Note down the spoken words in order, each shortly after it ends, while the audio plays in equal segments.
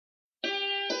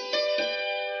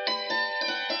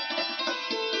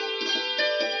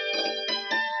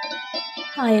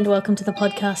Hi and welcome to the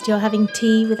podcast. You're having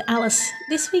tea with Alice.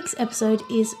 This week's episode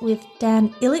is with Dan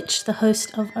Ilic, the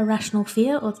host of Irrational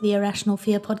Fear, or the Irrational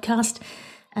Fear podcast,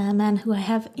 a man who I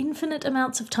have infinite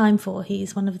amounts of time for.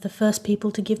 He's one of the first people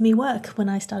to give me work when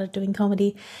I started doing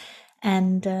comedy,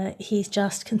 and he's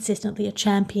just consistently a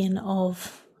champion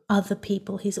of other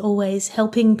people. He's always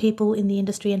helping people in the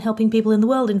industry and helping people in the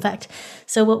world, in fact.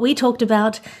 So what we talked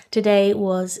about today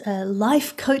was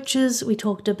life coaches. We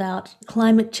talked about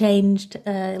climate change,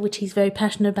 which he's very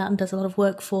passionate about and does a lot of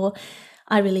work for.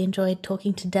 I really enjoyed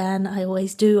talking to Dan. I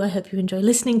always do. I hope you enjoy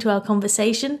listening to our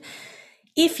conversation.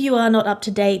 If you are not up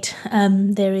to date,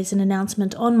 there is an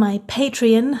announcement on my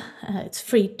Patreon. It's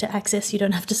free to access. You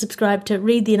don't have to subscribe to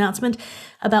read the announcement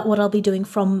about what I'll be doing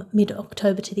from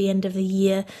mid-October to the end of the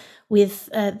year with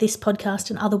this podcast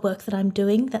and other work that I'm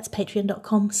doing. That's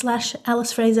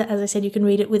patreon.com/Alice Fraser. As I said, you can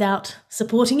read it without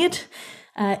supporting it.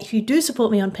 If you do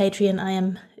support me on Patreon, I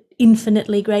am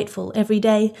infinitely grateful every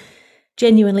day.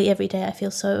 Genuinely every day. I feel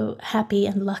so happy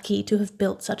and lucky to have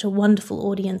built such a wonderful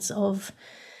audience of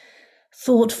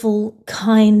thoughtful,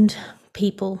 kind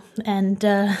people, and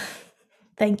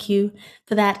thank you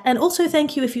for that. And also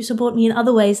thank you if you support me in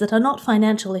other ways that are not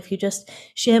financial, if you just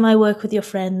share my work with your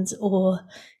friends or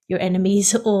your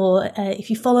enemies, or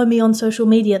if you follow me on social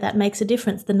media. That makes a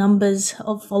difference. The numbers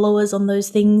of followers on those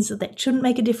things, that shouldn't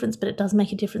make a difference, but it does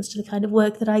make a difference to the kind of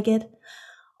work that I get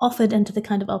offered and to the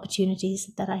kind of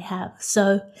opportunities that I have.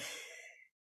 So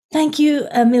thank you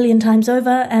a million times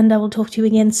over, and I will talk to you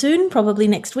again soon, probably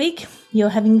next week. You're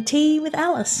having tea with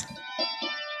Alice.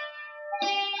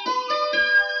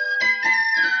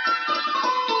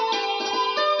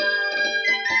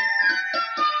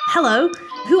 Hello,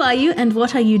 who are you and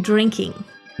what are you drinking?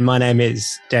 My name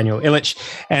is Daniel Ilic,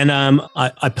 and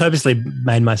I purposely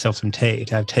made myself some tea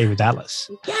to have tea with Alice.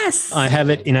 Yes. I have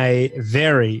it in a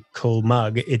very cool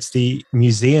mug. It's the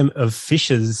Museum of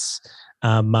Fishes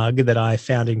mug that I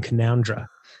found in Canowindra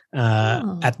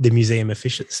at the Museum of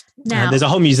Fishes. Now, there's a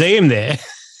whole museum there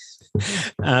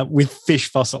with fish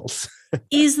fossils.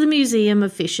 Is the Museum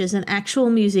of Fishes an actual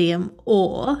museum,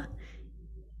 or,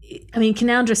 I mean,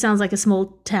 Canowindra sounds like a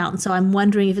small town, so I'm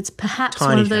wondering if it's perhaps Tiny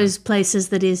one of town. those places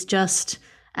that is just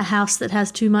a house that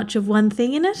has too much of one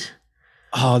thing in it?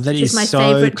 Oh, that Which is my so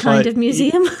favourite close. kind of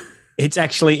museum. It's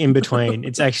actually in between.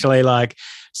 It's actually like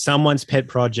someone's pet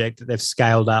project that they've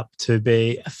scaled up to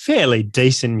be a fairly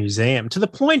decent museum, to the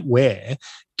point where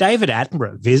David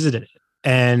Attenborough visited it.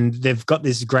 And they've got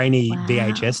this grainy Wow.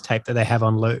 VHS tape that they have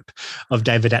on loop of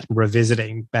David Attenborough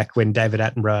visiting back when David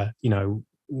Attenborough,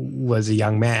 was a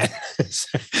young man.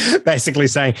 So basically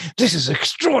saying, this is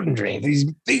extraordinary.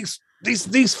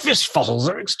 These fish fossils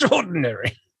are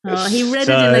extraordinary. Oh, he read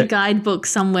it in a guidebook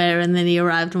somewhere, and then he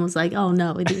arrived and was like, oh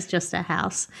no, it is just a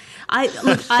house.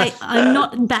 I'm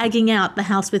not bagging out the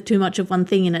house with too much of one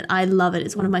thing in it. I love it.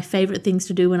 It's one of my favorite things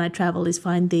to do when I travel, is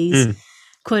find these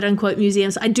quote unquote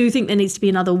museums. I do think there needs to be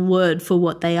another word for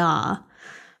what they are,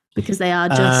 because they are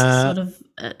just sort of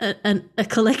a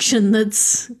collection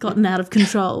that's gotten out of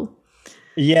control.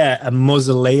 Yeah, a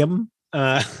mausoleum.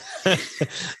 A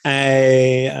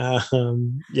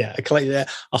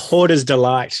hoarder's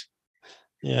delight.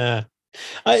 Yeah.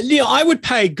 I would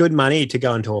pay good money to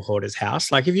go into a hoarder's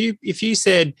house. Like if you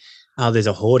said, oh, there's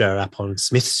a hoarder up on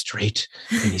Smith Street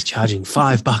and he's charging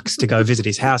 $5 to go visit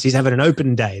his house, he's having an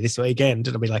open day this weekend,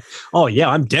 it'll be like, oh yeah,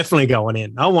 I'm definitely going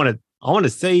in. I want to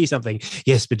see something.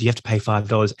 Yes, but you have to pay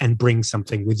 $5 and bring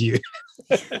something with you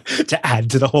to add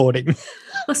to the hoarding.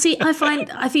 Well, see, I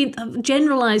think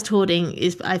generalized hoarding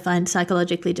I find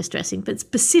psychologically distressing, but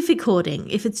specific hoarding,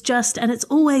 if it's just, and it's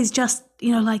always just,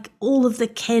 like all of the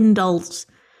Ken dolls.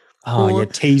 Oh, yeah,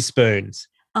 teaspoons.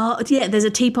 Oh, yeah, there's a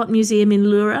teapot museum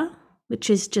in Lura, which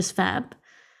is just fab.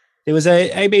 There was a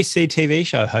ABC TV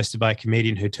show hosted by a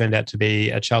comedian who turned out to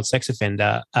be a child sex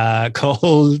offender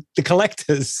called The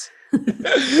Collectors.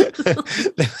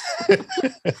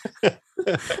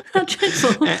 How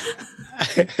dreadful.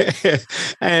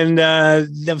 And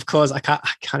of course, I can't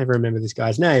even remember this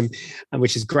guy's name,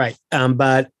 which is great.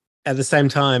 But at the same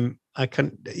time,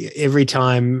 every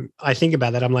time I think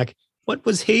about that, I'm like, what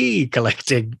was he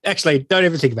collecting? Actually, don't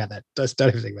ever think about that. Just don't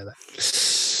ever think about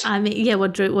that. I mean, yeah,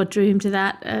 what drew him to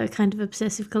that kind of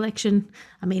obsessive collection?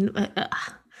 I mean,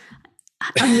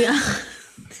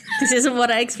 this isn't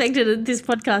what I expected at this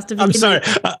podcast to be. I'm sorry.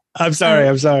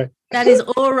 That is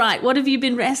all right. What have you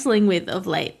been wrestling with of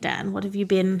late, Dan? What have you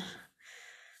been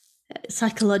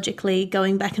psychologically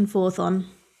going back and forth on?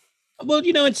 Well,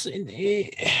 it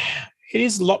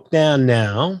is lockdown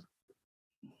now.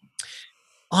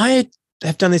 I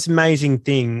have done this amazing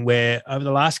thing where over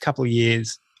the last couple of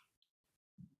years,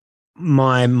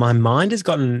 my mind has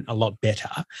gotten a lot better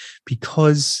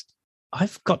because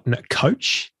I've gotten a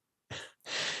coach.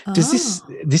 Does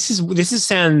this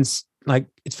sounds like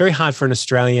it's very hard for an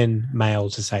Australian male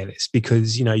to say this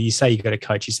because, you say you got a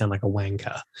coach, you sound like a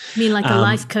wanker. You mean like a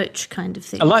life coach kind of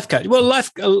thing? A life coach. Well,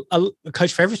 a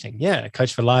coach for everything. Yeah, a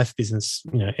coach for life, business,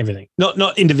 everything.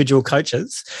 Not individual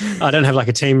coaches. I don't have like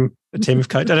a team of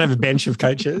coaches. I don't have a bench of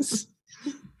coaches.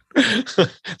 So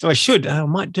I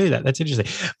might do that. That's interesting.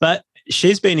 But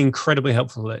she's been incredibly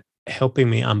helpful at helping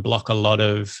me unblock a lot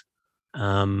of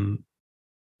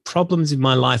problems in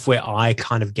my life where I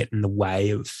kind of get in the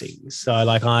way of things. So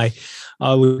like I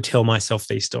would tell myself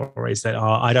these stories that,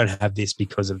 I don't have this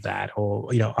because of that,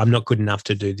 or, I'm not good enough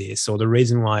to do this, or the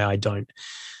reason why I don't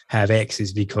have X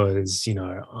is because,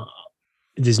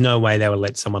 there's no way they will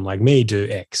let someone like me do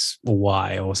X or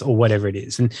Y or whatever it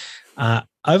is. And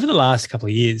over the last couple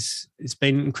of years, it's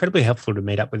been incredibly helpful to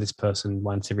meet up with this person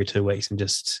once every 2 weeks and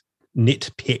just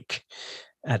nitpick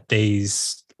at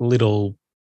these little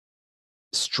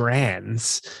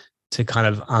strands to kind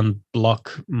of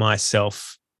unblock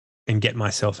myself and get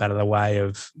myself out of the way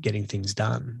of getting things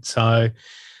done. So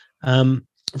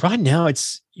right now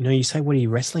it's, you say, what are you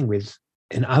wrestling with?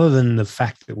 And other than the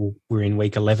fact that we're in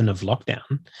week 11 of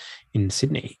lockdown in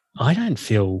Sydney, I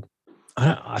feel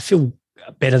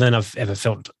better than I've ever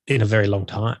felt in a very long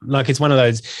time. Like it's one of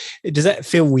those, does that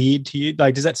feel weird to you?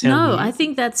 Like, does that sound weird? I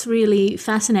think that's really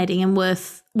fascinating and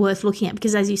worth looking at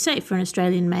because, as you say, for an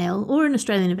Australian male or an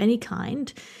Australian of any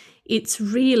kind, it's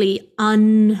really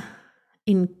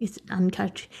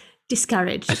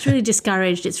discouraged. It's really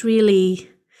discouraged. It's really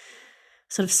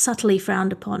sort of subtly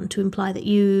frowned upon to imply that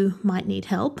you might need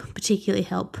help, particularly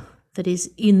help that is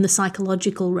in the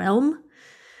psychological realm.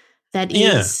 That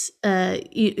is,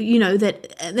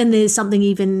 that then there's something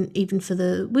even for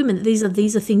the women. These are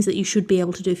things that you should be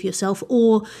able to do for yourself,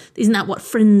 or isn't that what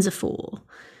friends are for?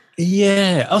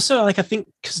 Yeah. Also, like I think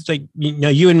because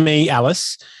you and me,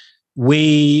 Alice,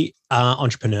 we are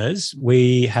entrepreneurs.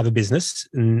 We have a business,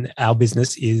 and our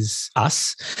business is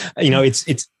us.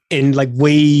 It's and like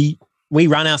we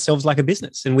run ourselves like a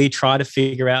business, and we try to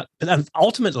figure out. But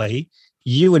ultimately,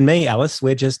 you and me, Alice,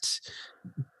 we're just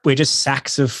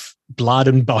sacks of blood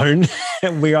and bone,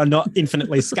 and we are not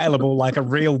infinitely scalable like a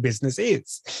real business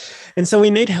is. And so we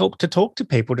need help to talk to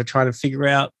people to try to figure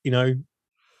out,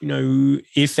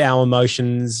 if our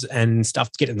emotions and stuff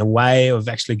get in the way of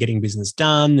actually getting business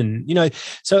done. And,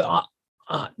 so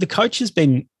the coach has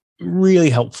been really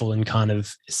helpful in kind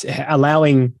of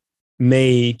allowing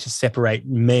me to separate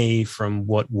me from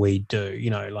what we do,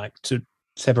 like to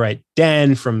separate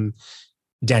Dan from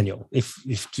Daniel, if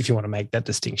you want to make that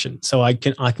distinction. So I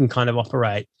can kind of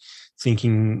operate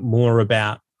thinking more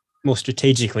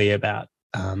strategically about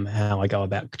how I go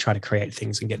about try to create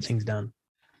things and get things done.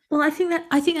 Well, I think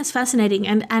that's fascinating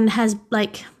and has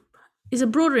is a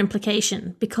broader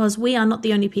implication because we are not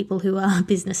the only people who are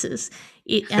businesses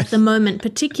at the moment,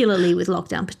 particularly with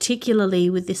lockdown,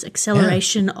 particularly with this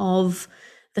acceleration of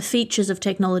the features of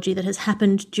technology that has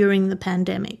happened during the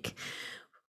pandemic.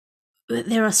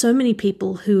 There are so many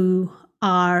people who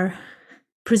are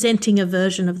presenting a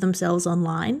version of themselves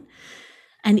online,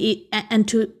 and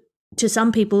to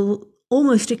some people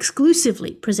almost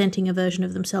exclusively presenting a version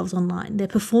of themselves online. They're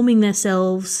performing their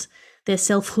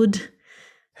selfhood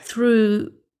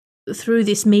through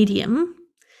this medium.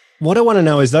 What I want to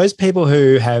know is those people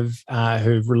who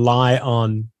rely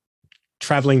on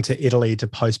traveling to Italy to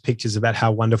post pictures about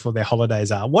how wonderful their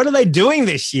holidays are. What are they doing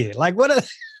this year? Like what are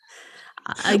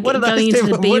going into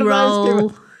the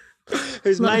B-roll,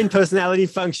 whose main personality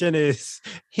function is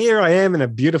here I am in a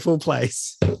beautiful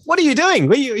place. What are you doing?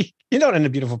 You're not in a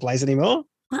beautiful place anymore.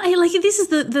 This is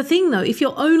the thing though. If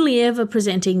you're only ever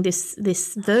presenting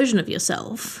this version of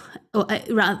yourself, or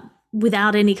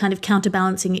without any kind of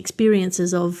counterbalancing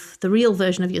experiences of the real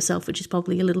version of yourself, which is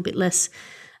probably a little bit less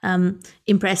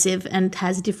impressive and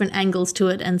has different angles to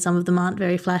it, and some of them aren't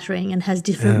very flattering and has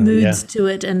different moods to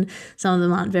it, and some of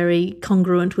them aren't very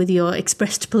congruent with your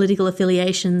expressed political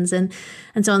affiliations and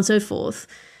so on and so forth.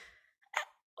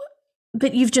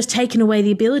 But you've just taken away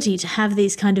the ability to have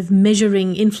these kind of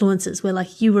measuring influences where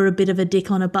like you were a bit of a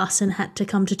dick on a bus and had to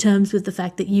come to terms with the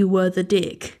fact that you were the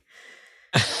dick.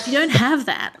 If you don't have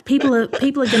that, people are going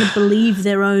to believe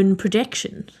their own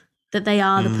projection, that they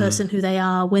are the person who they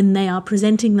are when they are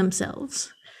presenting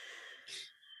themselves.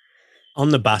 On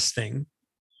the bus thing,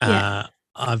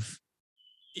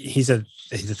 here's a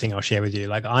thing I'll share with you.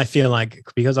 Like I feel like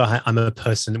because I'm a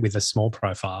person with a small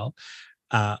profile,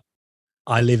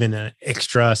 I live in an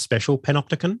extra special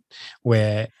panopticon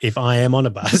where if I am on a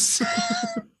bus,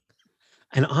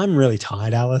 And I'm really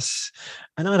tired, Alice,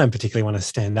 and I don't particularly want to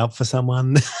stand up for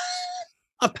someone.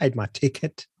 I paid my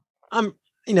ticket. I'm,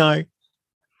 you know,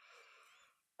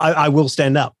 I will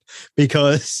stand up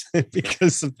because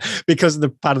because of the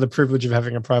part of the privilege of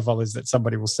having a profile is that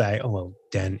somebody will say, "Oh well,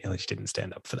 Dan Ilic didn't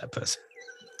stand up for that person."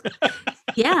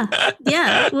 Yeah.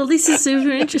 Well, this is super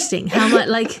interesting. How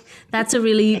much that's a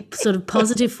really sort of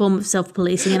positive form of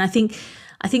self-policing, and I think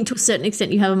to a certain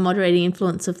extent you have a moderating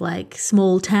influence of like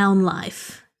small town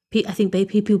life. I think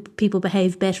people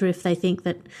behave better if they think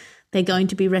that they're going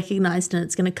to be recognised and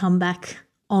it's going to come back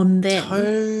on them.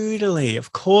 Totally,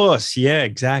 of course, yeah,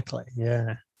 exactly,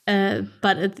 yeah.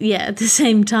 But at the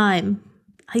same time,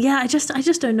 I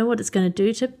just don't know what it's going to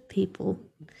do to people,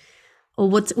 or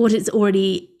what it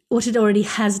already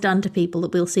has done to people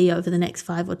that we'll see over the next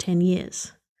 5 or 10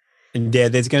 years. And yeah,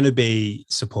 there's going to be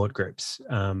support groups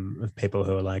of people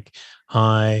who are like,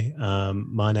 "Hi,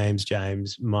 my name's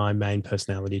James. My main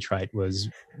personality trait was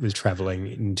traveling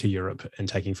into Europe and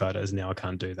taking photos. Now I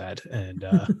can't do that. And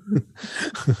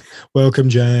welcome,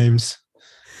 James.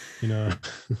 You know,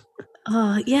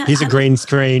 here's a green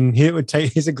screen.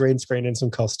 Here's a green screen and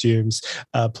some costumes.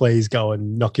 Please go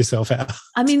and knock yourself out."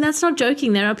 I mean, that's not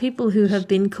joking. There are people who have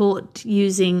been caught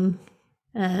using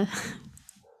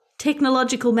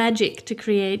technological magic to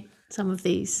create some of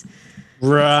these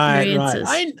experiences.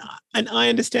 Right. I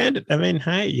understand it. I mean,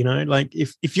 hey, you know, like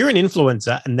if you're an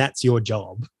influencer and that's your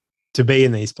job to be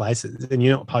in these places and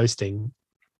you're not posting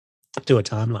to a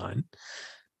timeline,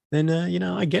 then you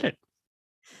know, I get it.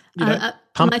 You know,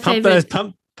 pump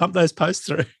those posts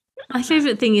through. My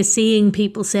favorite thing is seeing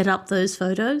people set up those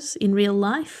photos in real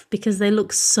life because they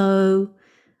look so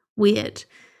weird.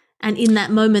 And in that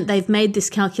moment, they've made this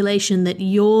calculation that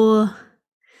your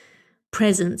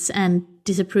presence and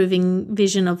disapproving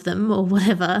vision of them, or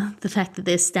whatever, the fact that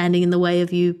they're standing in the way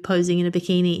of you posing in a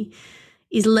bikini,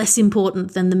 is less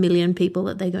important than the million people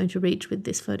that they're going to reach with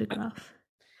this photograph.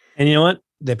 And you know what?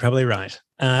 They're probably right.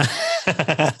 I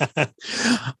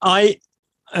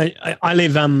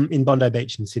live in Bondi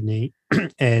Beach in Sydney,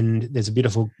 and there's a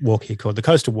beautiful walk here called the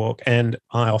Coastal Walk, and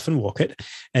I often walk it.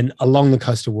 And along the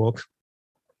Coastal Walk,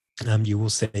 you will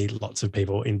see lots of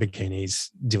people in bikinis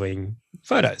doing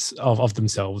photos of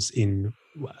themselves in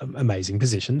amazing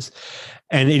positions.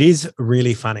 And it is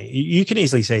really funny. You can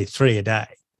easily see 3 a day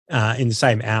in the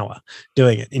same hour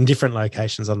doing it in different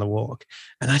locations on the walk.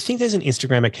 And I think there's an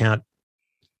Instagram account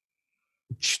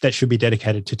that should be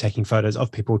dedicated to taking photos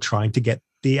of people trying to get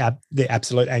the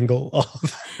absolute angle of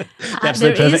the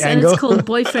absolute perfect angle. And it's called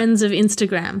Boyfriends of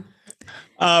Instagram.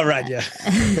 Oh, right, yeah.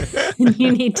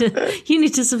 you need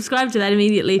to subscribe to that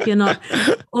immediately if you're not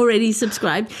already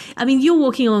subscribed. I mean, you're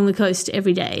walking along the coast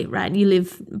every day, right? You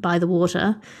live by the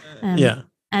water,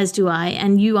 as do I,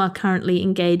 and you are currently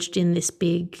engaged in this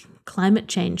big climate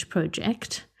change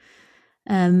project.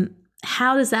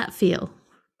 How does that feel?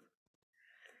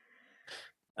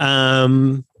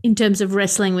 In terms of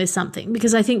wrestling with something?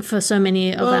 Because I think for so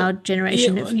many of our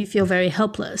generation, you feel very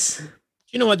helpless.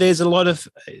 You know what? There's a lot of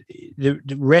the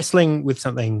wrestling with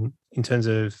something in terms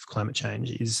of climate change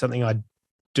is something I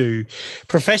do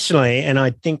professionally, and I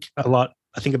think about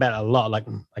it a lot. Like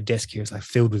my desk here is like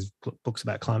filled with books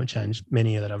about climate change,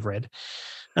 many that I've read.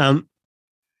 And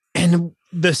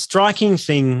the striking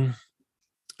thing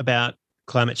about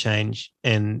climate change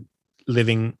and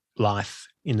living life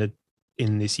in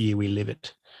this year we live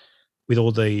it, with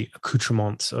all the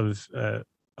accoutrements of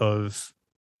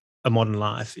a modern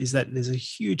life, is that there's a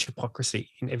huge hypocrisy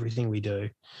in everything we do.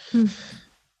 And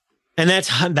that's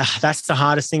the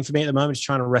hardest thing for me at the moment, is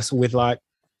trying to wrestle with, like,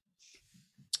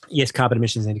 yes, carbon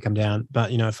emissions need to come down,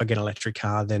 but, you know, if I get an electric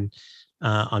car, then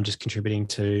I'm just contributing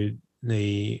to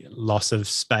the loss of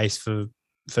space for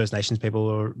First Nations people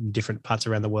or different parts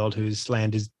around the world who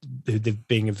they're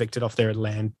being evicted off their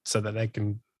land so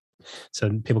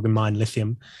people can mine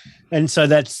lithium. And so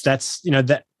that's you know,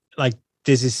 that, like,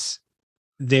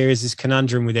 there is this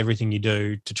conundrum with everything you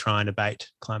do to try and abate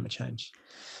climate change.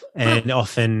 And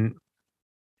often,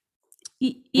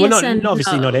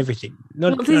 obviously not everything.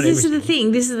 This is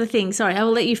the thing. Sorry, I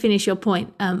will let you finish your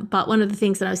point. But one of the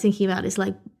things that I was thinking about is,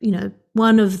 like, you know,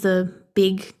 one of the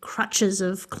big crutches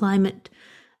of climate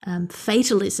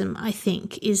fatalism, I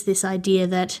think, is this idea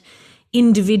that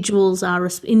individual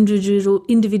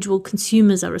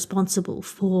consumers are responsible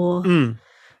for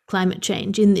climate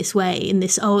change in this way,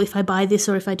 if I buy this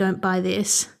or if I don't buy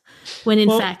this, when in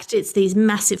fact it's these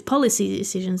massive policy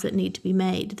decisions that need to be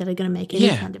made that are going to make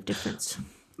any kind of difference.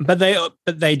 So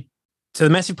the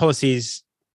massive policies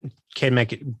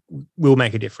will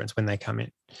make a difference when they come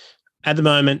in. At the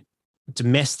moment,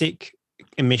 domestic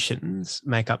emissions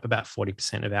make up about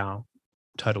 40% of our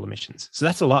total emissions. So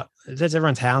that's a lot. That's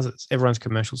everyone's houses, everyone's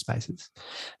commercial spaces.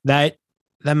 That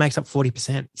makes up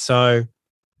 40%. So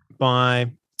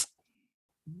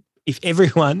if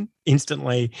everyone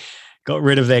instantly got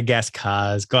rid of their gas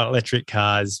cars, got electric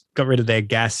cars, got rid of their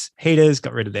gas heaters,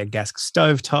 got rid of their gas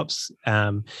stovetops,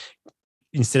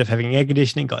 instead of having air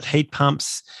conditioning, got heat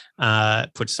pumps,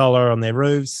 put solar on their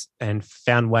roofs and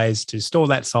found ways to store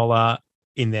that solar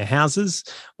in their houses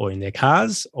or in their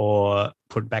cars or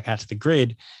put it back out to the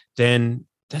grid, then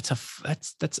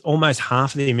that's almost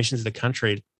half of the emissions of the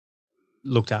country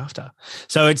looked after.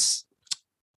 So it's,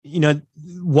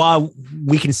 while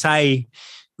we can say,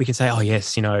 oh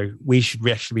yes, we should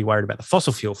actually be worried about the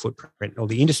fossil fuel footprint or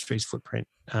the industry's footprint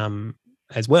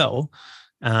as well,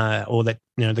 or that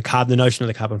the notion of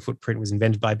the carbon footprint was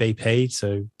invented by BP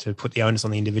to put the onus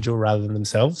on the individual rather than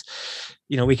themselves.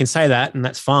 We can say that, and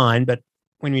that's fine. But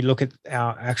when we look at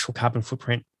our actual carbon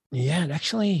footprint, yeah, it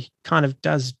actually kind of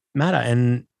does matter.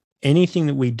 And anything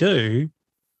that we do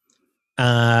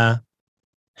can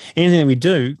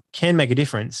make a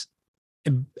difference.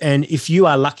 And if you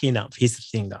are lucky enough, here's the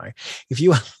thing though, if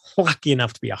you are lucky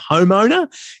enough to be a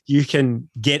homeowner, you can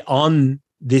get on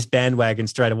this bandwagon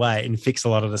straight away and fix a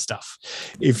lot of the stuff.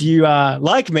 If you are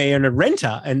like me and a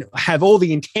renter and have all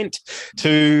the intent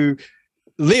to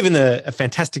live in a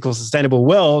fantastical, sustainable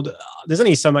world, there's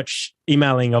only so much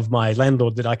emailing of my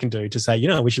landlord that I can do to say,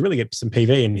 we should really get some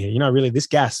PV in here. Really, this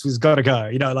gas has got to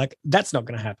go. That's not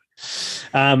going to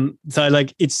happen. So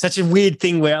it's such a weird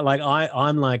thing where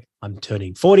I'm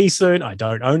turning 40 soon. I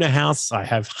don't own a house. I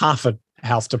have half a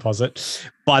house deposit.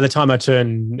 By the time I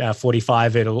turn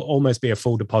 45, it'll almost be a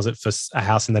full deposit for a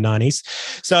house in the 90s.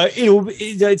 So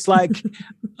it's like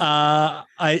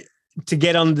to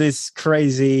get on this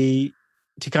crazy,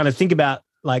 to kind of think about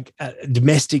a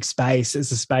domestic space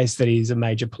as a space that is a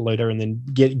major polluter, and then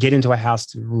get into a house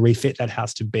to refit that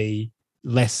house to be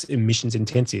less emissions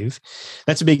intensive.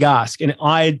 That's a big ask. And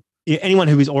anyone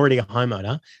who is already a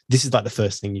homeowner, this is the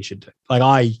first thing you should do.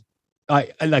 I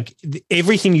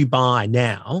everything you buy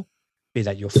now, be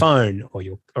that your phone or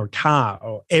a car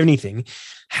or anything,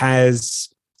 has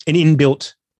an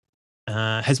inbuilt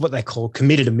has what they call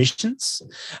committed emissions.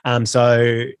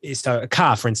 So a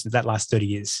car, for instance, that lasts 30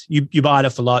 years. You buy it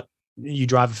off a lot, you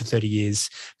drive it for 30 years.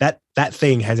 That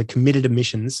thing has a committed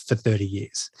emissions for 30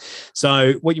 years.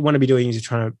 So what you want to be doing is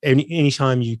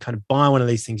anytime you kind of buy one of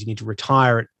these things, you need to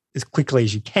retire it as quickly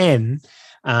as you can,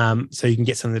 so you can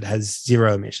get something that has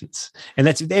zero emissions. And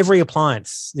that's with every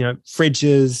appliance,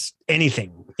 fridges,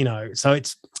 anything, So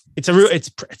it's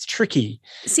tricky.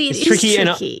 See, it's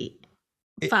tricky.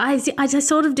 But I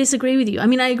sort of disagree with you. I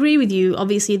mean, I agree with you.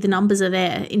 Obviously, the numbers are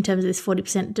there in terms of this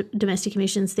 40% domestic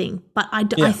emissions thing. But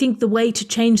I think the way to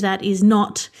change that is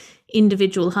not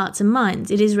individual hearts and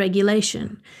minds. It is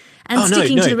regulation. And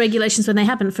sticking to the regulations when they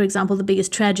happen. For example, the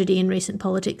biggest tragedy in recent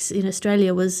politics in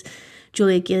Australia was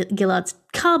Julia Gillard's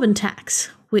carbon tax,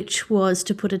 which was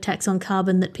to put a tax on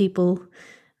carbon that people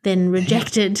then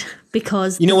rejected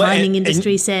because the mining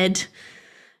industry said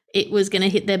it was going to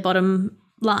hit their bottom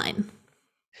line.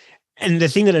 And the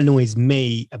thing that annoys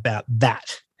me about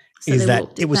that is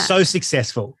that it was so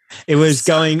successful. It was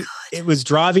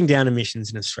driving down emissions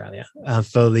in Australia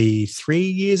for the 3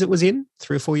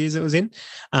 or 4 years it was in.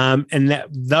 And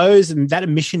that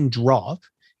emission drop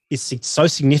is so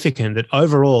significant that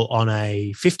overall on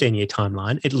a 15-year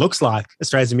timeline, it looks like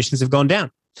Australia's emissions have gone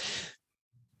down.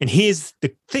 And here's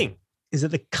the thing, is that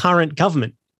the current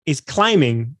government is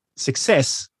claiming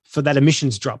success for that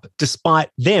emissions drop, despite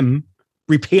them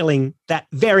repealing that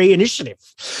very initiative.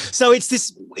 So it's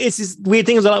this weird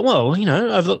thing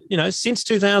of since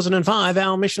 2005,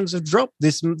 our emissions have dropped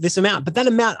this amount, but that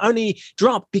amount only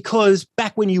dropped because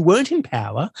back when you weren't in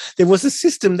power, there was a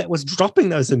system that was dropping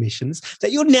those emissions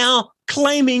that you're now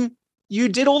claiming you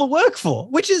did all the work for,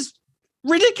 which is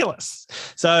ridiculous.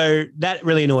 So that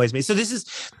really annoys me. So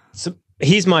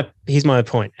here's my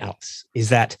point, Alice, is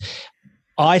that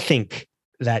I think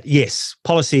that yes,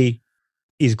 policy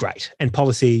is great, and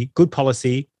good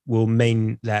policy will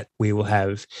mean that we will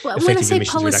have effective when I say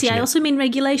emissions policy, reduction. I also mean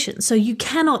regulation. So you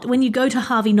cannot, when you go to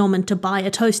Harvey Norman to buy a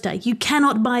toaster, you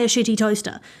cannot buy a shitty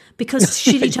toaster because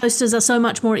shitty toasters are so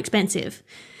much more expensive.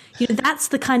 That's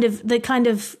the kind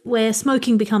of where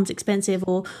smoking becomes expensive,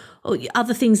 or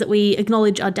other things that we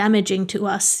acknowledge are damaging to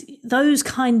us. Those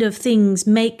kind of things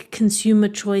make consumer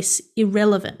choice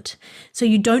irrelevant. So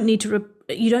you don't need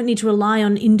to rely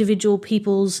on individual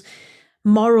people's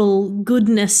moral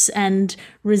goodness and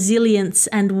resilience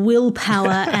and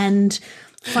willpower and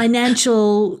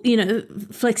financial,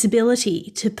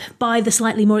 flexibility to buy the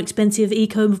slightly more expensive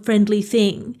eco-friendly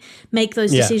thing, make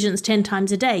those decisions 10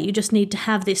 times a day. You just need to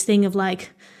have this thing of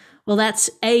like, well, that's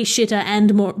A, shitter,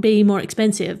 and B, more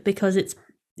expensive because it's,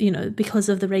 because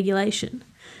of the regulation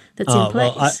that's in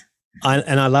place. Well,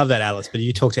 I love that, Alice, but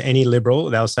you talk to any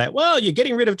Liberal, they'll say, well, you're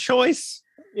getting rid of choice.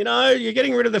 You're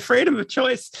getting rid of the freedom of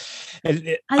choice.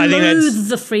 And I loathe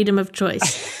the freedom of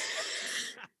choice.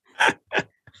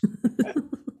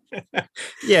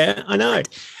 Yeah, I know.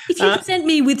 If you present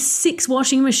me with 6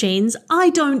 washing machines,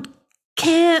 I don't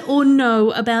care or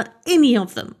know about any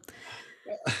of them.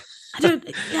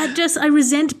 I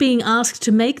resent being asked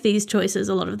to make these choices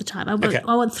a lot of the time. I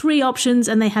want 3 options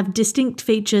and they have distinct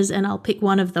features and I'll pick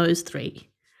one of those 3.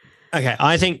 Okay.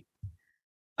 I think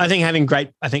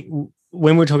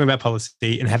when we're talking about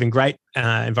policy and having great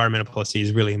environmental policy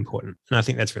is really important. And I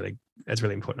think that's really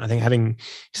important. I think having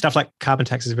stuff like carbon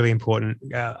tax is really important.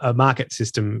 A market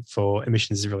system for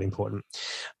emissions is really important.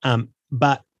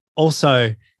 But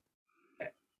also,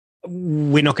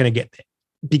 we're not going to get there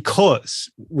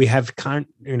because we have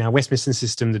in our Westminster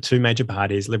system, the 2 major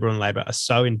parties, Liberal and Labor, are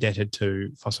so indebted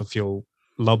to fossil fuel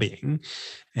lobbying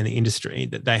and the industry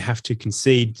that they have to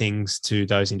concede things to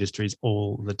those industries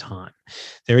all the time.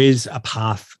 There is a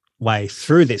pathway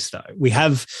through this, though. We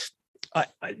have,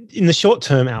 in the short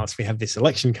term, Alice, we have this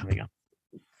election coming up.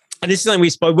 And this is something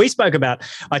we spoke about.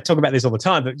 I talk about this all the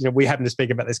time, but we happen to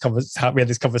speak about this. We had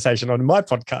this conversation on my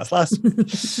podcast last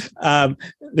week.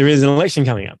 There is an election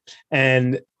coming up,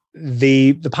 and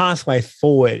the pathway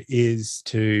forward is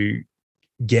to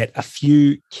get a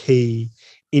few key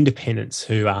independents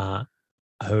who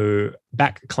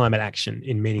back climate action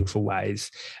in meaningful ways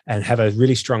and have a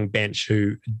really strong bench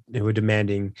who are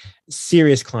demanding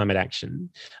serious climate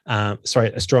action. A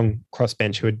strong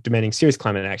crossbench who are demanding serious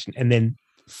climate action, and then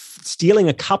stealing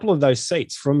a couple of those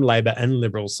seats from Labor and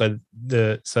Liberals so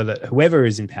that whoever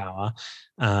is in power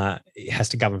has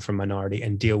to govern from minority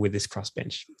and deal with this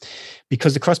crossbench.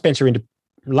 Because the crossbench are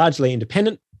largely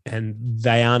independent and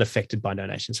they aren't affected by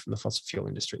donations from the fossil fuel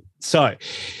industry. So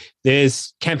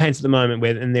there's campaigns at the moment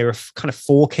and there are kind of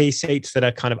 4 key seats that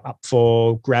are kind of up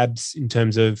for grabs in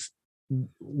terms of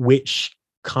which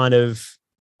kind of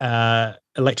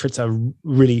electorates are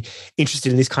really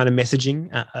interested in this kind of messaging,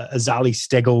 a Zali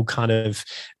Steggall kind of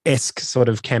esque sort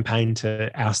of campaign to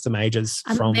oust the majors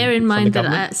from. Bear in mind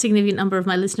that a significant number of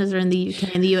my listeners are in the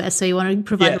UK and the US, so you want to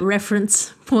provide a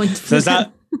reference point. So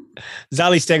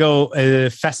Zali Steggall,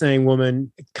 a fascinating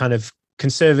woman, kind of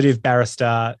conservative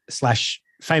barrister /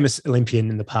 famous Olympian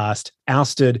in the past,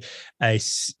 ousted a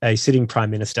sitting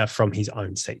prime minister from his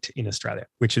own seat in Australia,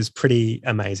 which is pretty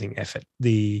amazing effort.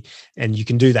 And you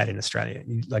can do that in Australia.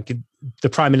 Like the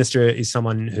prime minister is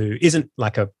someone who isn't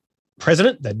like a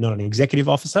president. They're not an executive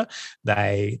officer.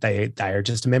 They are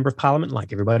just a member of parliament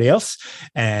like everybody else.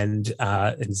 And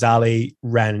Zali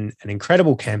ran an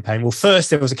incredible campaign. Well, first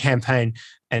there was a campaign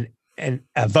and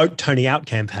a Vote Tony Out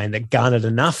campaign that garnered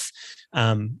enough.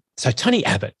 So Tony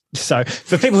Abbott. So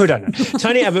for people who don't know,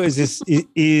 Tony Abbott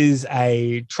is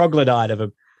a troglodyte of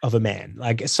a man,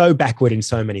 like so backward in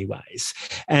so many ways.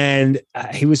 And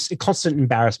he was a constant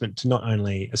embarrassment to not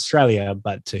only Australia,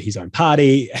 but to his own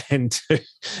party and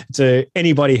to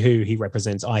anybody who he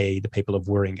represents, i.e. the people of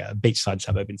Warringah, a beachside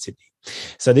suburb in Sydney.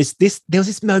 So there was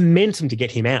this momentum to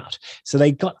get him out. So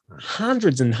they got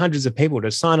hundreds and hundreds of people to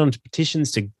sign on to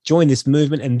petitions to join this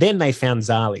movement. And then they found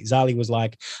Zali. Zali was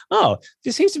like, oh,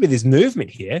 there seems to be this movement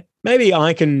here. Maybe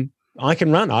I can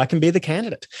run. I can be the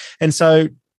candidate. And so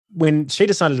when she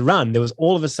decided to run, there was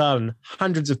all of a sudden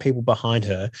hundreds of people behind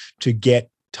her to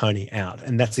get Tony out.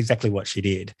 And that's exactly what she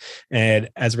did. And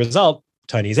as a result,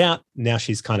 Tony's out. Now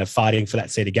she's kind of fighting for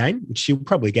that seat again, which she'll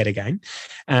probably get again.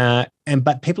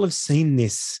 But people have seen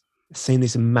this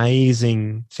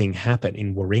amazing thing happen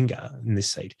in Warringah in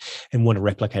this seat and want to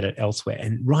replicate it elsewhere.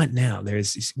 And right now there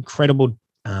is this incredible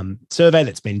survey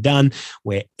that's been done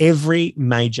where every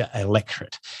major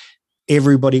electorate,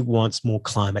 everybody wants more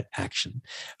climate action.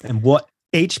 And what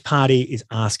each party is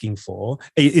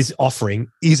offering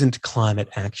isn't climate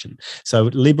action. So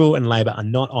Liberal and Labor are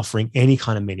not offering any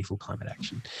kind of meaningful climate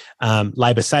action.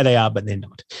 Labor say they are, but they're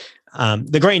not.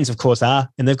 The Greens, of course, are,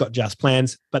 and they've got just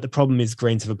plans, but the problem is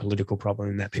Greens have a political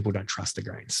problem in that people don't trust the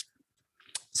Greens.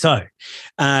 So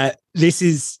this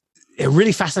is a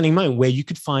really fascinating moment where you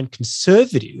could find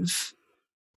conservative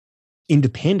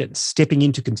independents stepping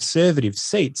into conservative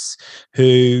seats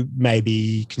who may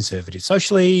be conservative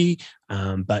socially,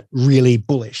 but really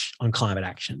bullish on climate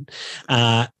action.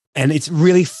 And it's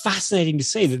really fascinating to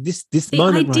see that this the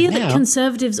moment idea right now, that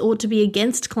conservatives ought to be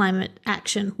against climate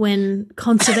action when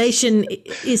conservation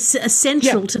is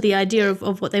essential to the idea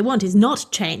of what they want is not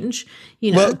change.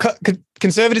 Well,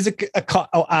 conservatives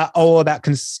are all about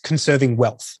conserving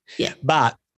wealth. Yeah,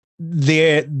 but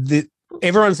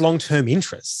everyone's long-term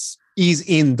interests is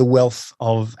in the wealth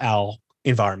of our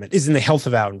environment, is in the health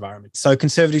of our environment. So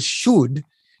conservatives should,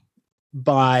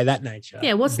 by that nature.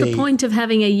 Yeah, what's the point of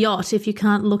having a yacht if you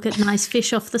can't look at nice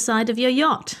fish off the side of your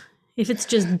yacht? If it's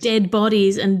just dead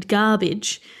bodies and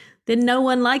garbage, then no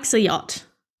one likes a yacht.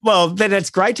 Well, then it's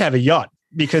great to have a yacht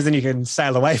because then you can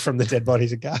sail away from the dead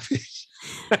bodies and garbage.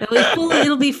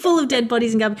 It'll be full of dead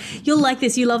bodies and garbage. You'll like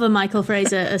this. You love a Michael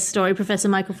Fraser story, Professor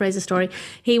Michael Fraser story.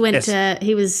 He went. Yes.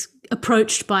 He was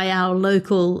approached by our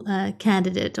local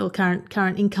candidate or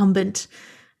current incumbent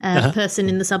person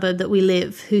in the suburb that we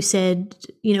live, who said,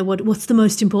 what's the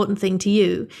most important thing to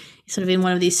you? Sort of in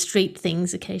one of these street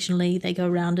things. Occasionally, they go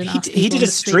around and ask. He did a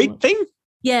street thing.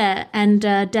 Yeah, and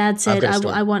Dad said,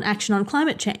 I want action on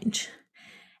climate change,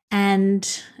 and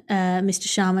Mr.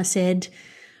 Sharma said,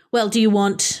 well, do you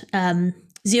want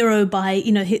zero by,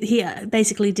 he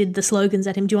basically did the slogans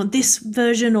at him. Do you want this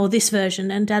version or this version?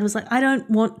 And Dad was like, I don't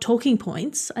want talking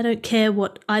points. I don't care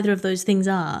what either of those things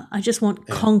are. I just want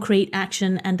concrete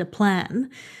action and a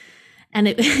plan.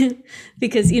 And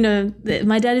because,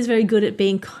 my dad is very good at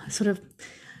being sort of,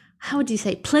 how would you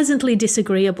say, pleasantly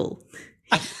disagreeable.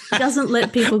 He doesn't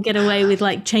let people get away with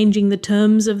like changing the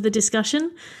terms of the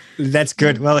discussion. That's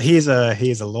good. Well, he is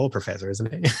a law professor,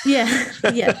 isn't he?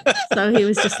 Yeah. So he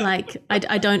was just like,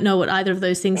 I don't know what either of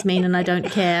those things mean, and I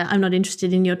don't care. I'm not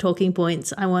interested in your talking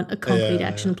points. I want a concrete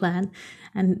action plan.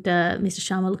 And Mr.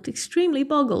 Sharma looked extremely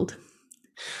boggled.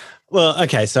 Well,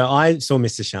 okay. So I saw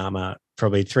Mr. Sharma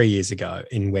probably 3 years ago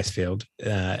in Westfield,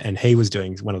 and he was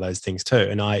doing one of those things too.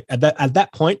 And at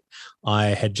that point, I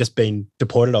had just been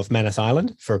deported off Manus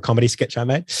Island for a comedy sketch I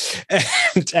made,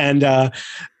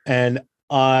 and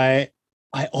I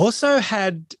also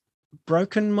had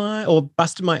busted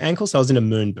my ankle, so I was in a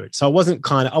moon boot. So I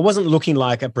wasn't looking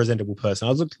like a presentable person.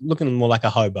 I was looking more like a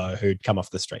hobo who'd come off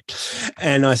the street.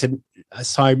 And I said,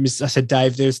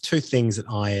 Dave, there's two things that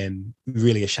I am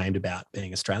really ashamed about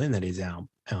being Australian. That is our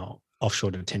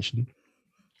offshore detention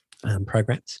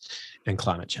programs and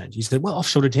climate change. He said, well,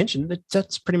 offshore detention,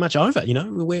 that's pretty much over.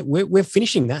 We're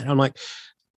finishing that. And I'm like,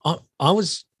 I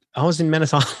was in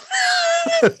Manus Island.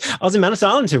 I was in Manus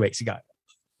Island 2 weeks ago.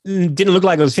 Didn't look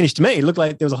like it was finished to me. It looked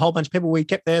like there was a whole bunch of people we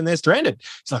kept there and they're stranded.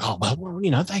 It's like,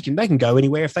 they can go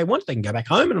anywhere if they want. They can go back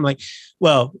home. And I'm like,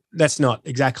 well, that's not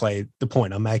exactly the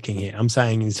point I'm making here. I'm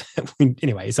saying is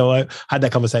anyway. So I had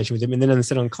that conversation with him, and then I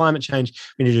said on climate change,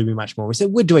 we need to do much more. We said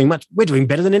we're doing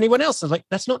better than anyone else. I was like,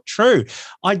 that's not true.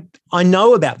 I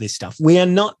know about this stuff. We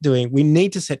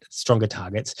need to set stronger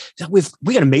targets. We're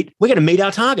going to meet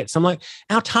our targets. I'm like,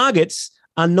 our targets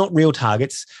are not real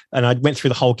targets. And I went through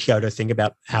the whole Kyoto thing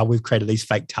about how we've created these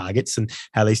fake targets and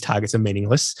how these targets are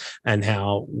meaningless and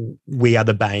how we are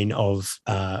the bane of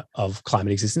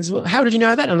climate existence. Well, how did you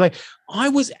know that? And I'm like, I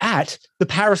was at the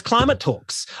Paris climate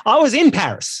talks. I was in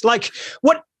Paris. Like,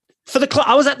 what for the?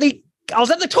 I was at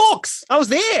the talks. I was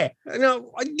there. I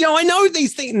know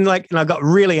these things. And I got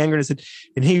really angry and I said,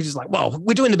 and he was just like, well,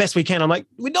 we're doing the best we can. I'm like,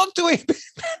 we're not doing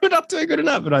good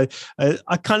enough. But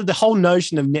I kind of, the whole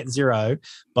notion of net zero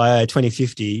by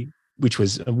 2050, which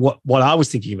was what I was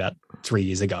thinking about 3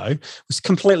 years ago, was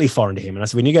completely foreign to him. And I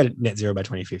said, when you go to net zero by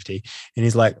 2050, and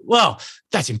he's like, well,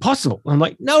 that's impossible. I'm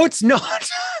like, no, it's not.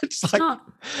 It's just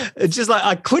like,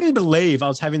 I couldn't believe I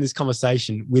was having this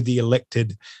conversation with the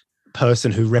elected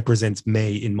person who represents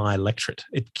me in my electorate.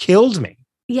 It killed me.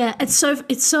 Yeah, it's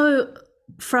so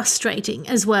frustrating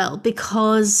as well,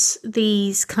 because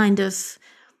these kind of,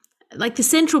 like, the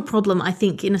central problem I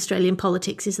think in Australian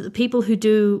politics is that the people who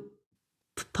do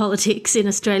politics in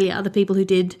Australia are the people who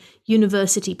did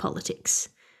university politics.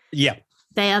 Yeah.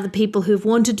 They are the people who've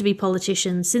wanted to be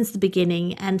politicians since the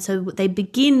beginning, and so they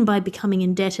begin by becoming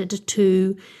indebted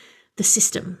to the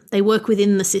system. They work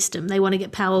within the system. They want to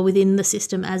get power within the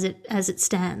system as it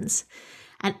stands,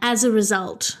 and as a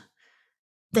result,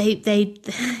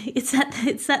 it's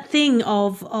that thing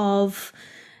of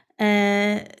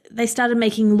they started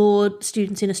making law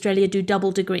students in Australia do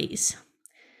double degrees,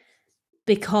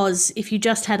 because if you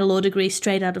just had a law degree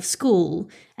straight out of school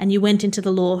and you went into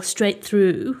the law straight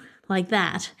through like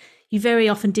that, you very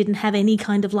often didn't have any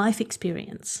kind of life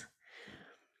experience.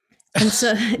 And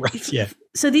so, Right, yeah.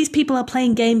 So these people are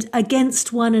playing games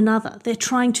against one another. They're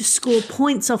trying to score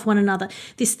points off one another.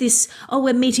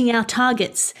 We're meeting our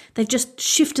targets. They've just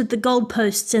shifted the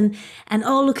goalposts and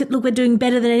look, we're doing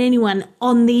better than anyone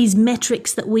on these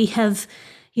metrics that we have,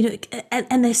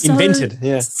 and they're so Invented,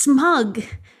 yeah. smug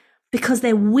because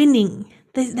they're winning.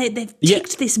 They've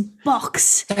ticked this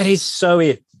box. That is so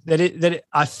it.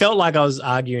 I felt like I was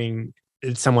arguing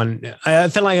to someone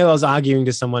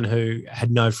to someone who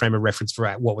had no frame of reference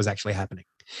for what was actually happening.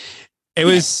 It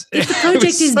was. If the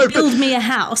project is build me a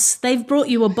house, they've brought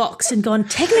you a box and gone,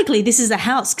 technically this is a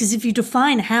house, because if you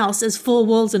define a house as 4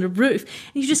 walls and a roof,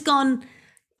 and you've just gone.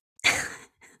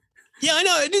 Yeah, I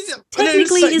know. It is.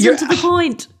 Technically isn't to the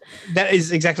point. That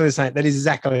is exactly the same.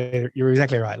 You're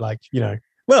exactly right. Like,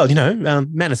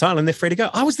 Manus Island, they're free to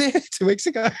go. I was there 2 weeks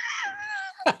ago.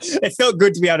 It felt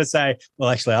good to be able to say,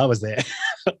 well, actually, I was there.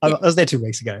 I was there 2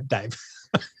 weeks ago, Dave.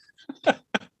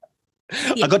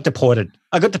 I got deported.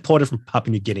 I got deported from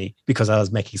Papua New Guinea because I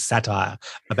was making satire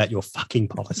about your fucking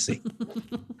policy.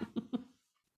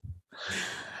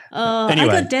 Anyway. I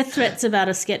got death threats about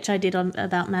a sketch I did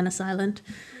about Manus Island.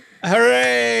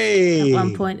 Hooray! At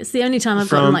one point. It's the only time I've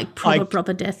gotten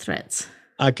proper death threats.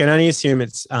 I can only assume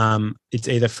it's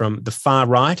either from the far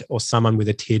right or someone with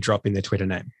a teardrop in their Twitter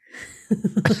name.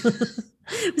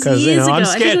 Because I'm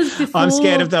scared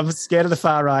of the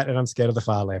far right and I'm scared of the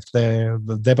far left. They're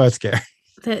both scary.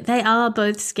 They are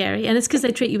both scary, and it's because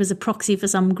they treat you as a proxy for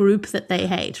some group that they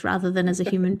hate rather than as a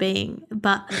human being.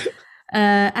 But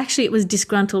actually, it was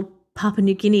disgruntled Papua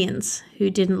New Guineans who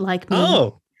didn't like me.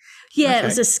 Oh, yeah,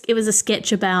 okay. It was a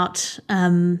sketch about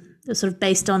it was sort of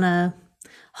based on a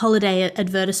holiday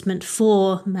advertisement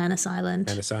for Manus Island.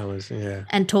 Manus Island, yeah.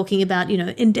 And talking about,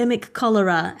 endemic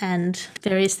cholera and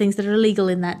various things that are illegal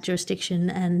in that jurisdiction,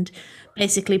 and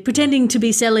basically pretending to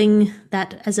be selling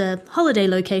that as a holiday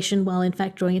location while in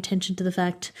fact drawing attention to the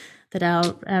fact that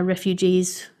our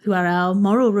refugees, who are our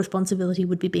moral responsibility,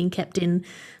 would be being kept in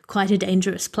quite a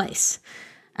dangerous place.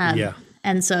 Yeah.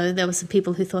 And so there were some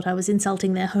people who thought I was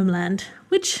insulting their homeland,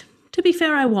 which, to be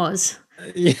fair, I was.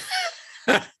 Yeah.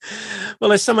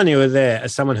 Well, as someone who was there,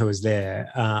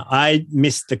 I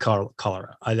missed the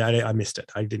cholera. I missed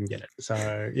it. I didn't get it. So,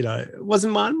 it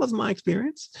wasn't my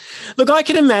experience. Look, I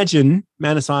can imagine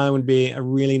Manus Island would be a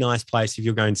really nice place if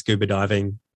you're going scuba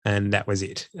diving and that was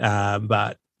it.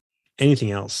 But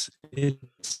anything else,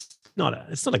 it's not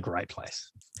a great place.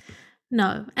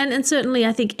 No. And certainly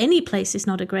I think any place is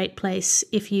not a great place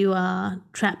if you are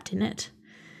trapped in it.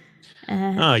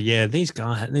 These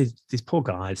guys, these poor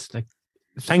guys,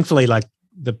 thankfully, like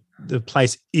the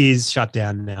place is shut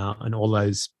down now, and all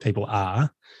those people are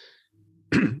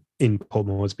in Port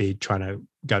Moresby trying to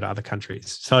go to other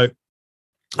countries. So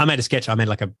I made a sketch. I made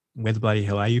like a "Where the bloody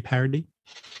hell are you" parody,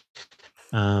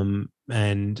 and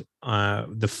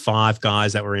the 5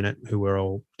 guys that were in it, who were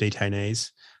all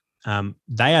detainees,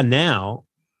 they are now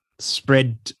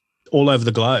spread all over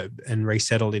the globe and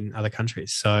resettled in other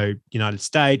countries. So United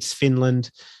States,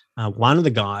 Finland. One of the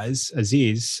guys,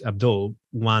 Aziz Abdul,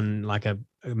 won like a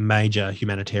major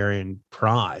humanitarian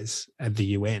prize at the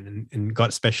UN and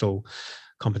got special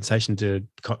compensation to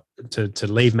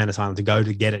leave Manus Island to go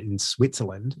to get it in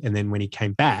Switzerland. And then when he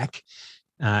came back,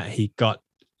 he got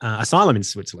asylum in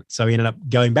Switzerland. So he ended up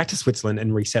going back to Switzerland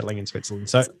and resettling in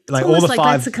Switzerland. So it's all the 5,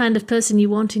 that's the kind of person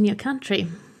you want in your country.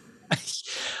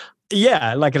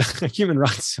 Yeah, like a human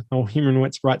rights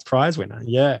prize winner.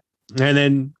 Yeah, and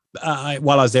then.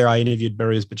 While I was there, I interviewed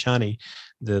Behrouz Boochani,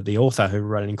 the author, who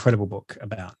wrote an incredible book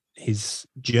about his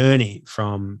journey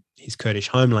from his Kurdish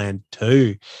homeland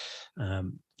to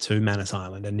Manus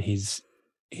Island, and his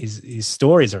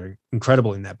stories are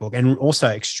incredible in that book, and also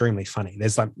extremely funny.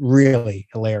 There's like really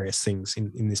hilarious things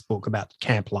in this book about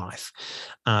camp life.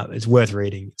 It's worth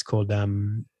reading. It's called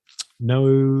No,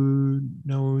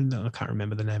 I can't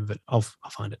remember the name of it. I'll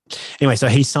find it. Anyway, so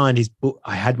he signed his book.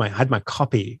 I had my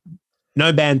copy.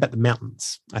 No Band But the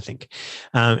Mountains, I think.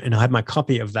 And I had my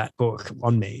copy of that book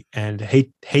on me, and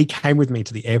he came with me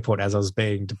to the airport as I was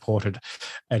being deported,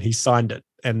 and he signed it.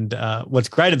 And what's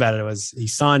great about it was he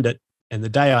signed it, and the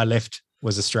day I left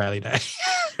was Australia Day.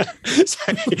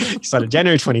 So he signed it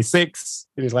January 26th.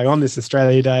 He was like, on this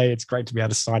Australia Day, it's great to be able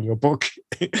to sign your book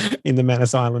in the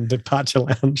Manus Island Departure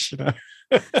Lounge.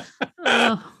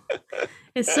 Oh,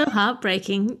 it's so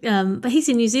heartbreaking. But he's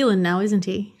in New Zealand now, isn't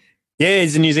he? Yeah,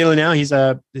 he's in New Zealand now. He's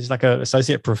like an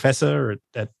associate professor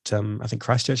at I think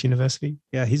Christchurch University.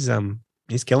 Yeah, he's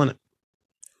killing it.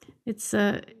 It's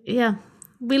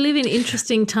we live in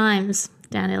interesting times,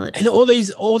 Dan Ilic. And all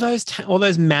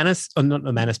those Manus, or not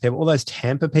the Manus people, all those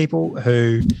Tampa people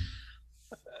who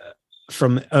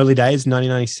from early days,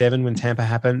 1997, when Tampa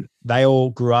happened, they all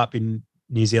grew up in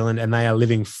New Zealand and they are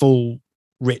living full,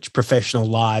 rich, professional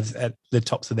lives at the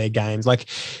tops of their games. Like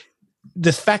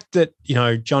the fact that,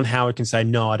 John Howard can say,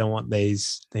 no, I don't want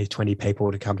these 20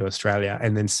 people to come to Australia,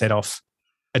 and then set off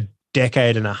a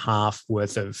decade and a half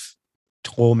worth of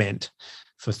torment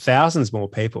for thousands more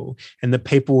people. And the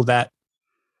people that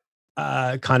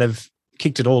kind of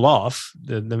kicked it all off,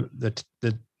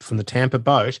 from the Tampa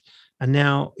boat, are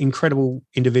now incredible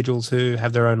individuals who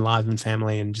have their own lives and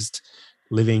family and just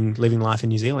living life in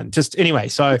New Zealand. Just anyway,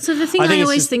 so the thing I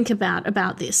always think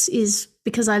about this is,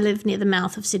 because I live near the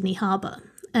mouth of Sydney Harbour,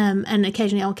 and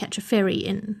occasionally I'll catch a ferry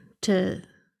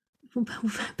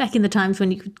back in the times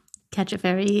when you could catch a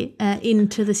ferry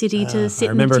into the city to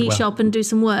sit in the tea shop and do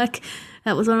some work.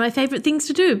 That was one of my favourite things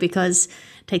to do, because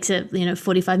it takes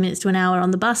 45 minutes to an hour on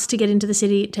the bus to get into the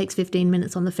city. It takes 15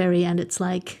 minutes on the ferry, and it's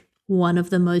like one of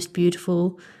the most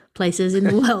beautiful places in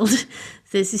the world.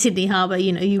 There's Sydney Harbour,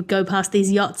 you go past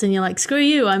these yachts and you're like, screw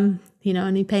you, I'm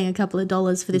only paying a couple of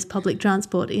dollars for this public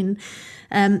transport in.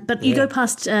 But you go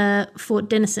past Fort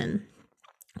Denison,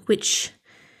 which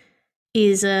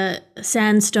is a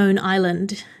sandstone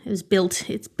island. It's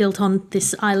built on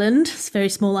this island, this very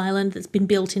small island that's been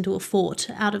built into a fort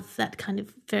out of that kind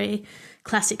of very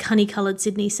classic honey-coloured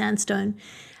Sydney sandstone.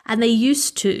 And they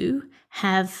used to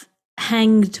have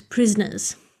hanged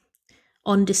prisoners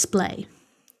on display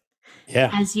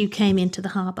as you came into the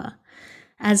harbour,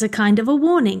 as a kind of a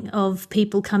warning of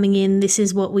people coming in. This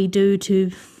is what we do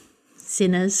to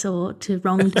sinners or to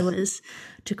wrongdoers,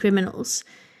 to criminals.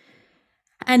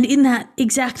 And in that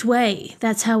exact way,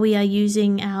 that's how we are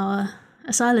using our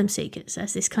asylum seekers,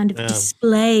 as this kind of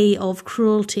display of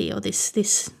cruelty, or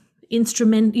this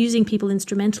instrument. Using people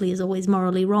instrumentally is always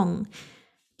morally wrong,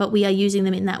 but we are using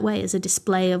them in that way as a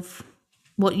display of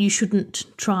what you shouldn't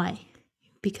try,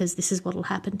 because this is what will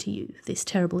happen to you, this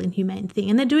terrible, inhumane thing.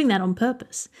 And they're doing that on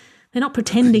purpose. They're not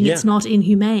pretending it's not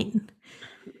inhumane.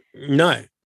 No.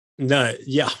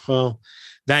 Yeah. Well,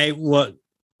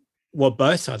 what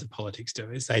both sides of politics do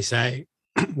is they say,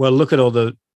 well, look at all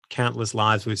the countless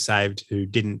lives we've saved who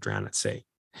didn't drown at sea.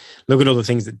 Look at all the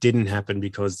things that didn't happen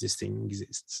because this thing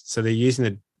exists. So they're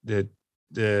using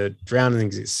the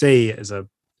drownings at sea as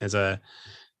a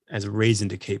reason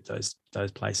to keep those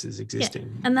places existing.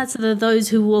 Yeah. And that's those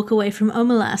who walk away from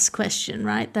Omelas question,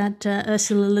 right? That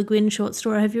Ursula Le Guin short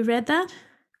story. Have you read that?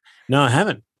 No, I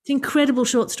haven't. It's an incredible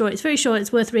short story. It's very short.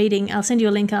 It's worth reading. I'll send you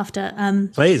a link after.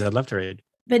 Please, I'd love to read.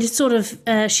 But it's sort of,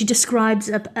 she describes,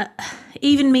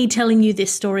 even me telling you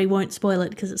this story won't spoil it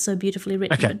because it's so beautifully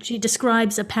written, but she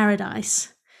describes a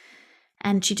paradise,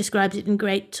 and she describes it in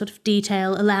great sort of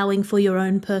detail, allowing for your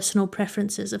own personal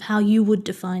preferences of how you would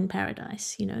define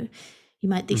paradise. You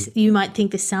might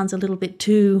think this sounds a little bit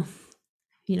too,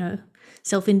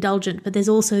 self-indulgent, but there's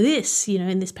also this,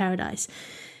 in this paradise.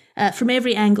 From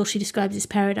every angle she describes this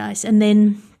paradise, and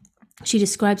then she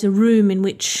describes a room in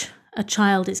which a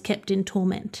child is kept in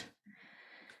torment,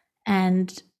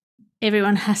 and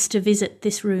everyone has to visit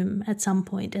this room at some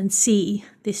point and see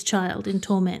this child in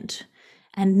torment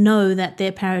and know that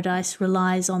their paradise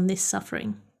relies on this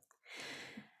suffering.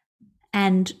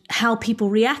 And how people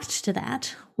react to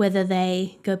that, whether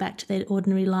they go back to their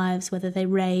ordinary lives, whether they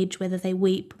rage, whether they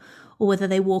weep, or whether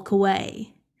they walk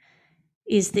away,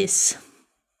 is this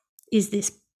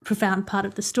profound part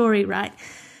of the story, right?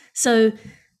 So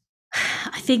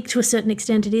I think to a certain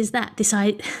extent it is that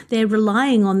they're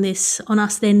relying on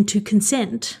us then to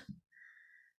consent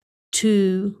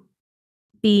to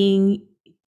being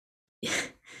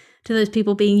to those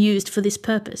people being used for this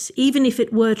purpose, even if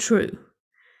it were true,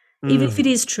 even if it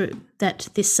is true that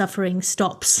this suffering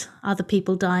stops other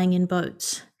people dying in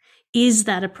boats. Is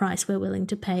that a price we're willing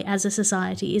to pay as a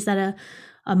society? Is that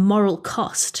a moral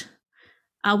cost?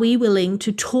 Are we willing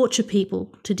to torture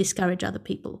people to discourage other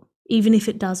people, even if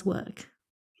it does work?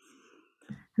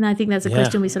 And I think that's a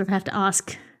question we sort of have to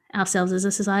ask ourselves as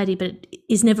a society, but it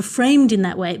is never framed in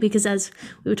that way, because as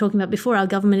we were talking about before, our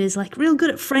government is like real good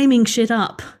at framing shit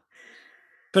up.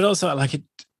 But also, like,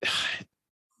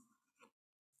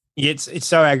 it's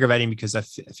so aggravating because I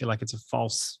feel like it's a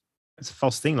false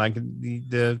thing. Like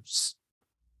the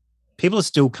people are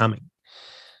still coming.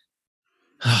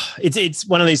 It's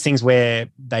one of these things where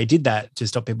they did that to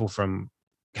stop people from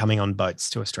coming on boats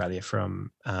to Australia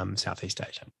from Southeast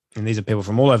Asia. And these are people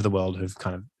from all over the world who've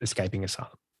kind of seeking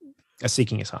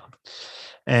asylum.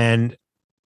 And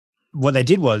what they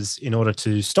did was, in order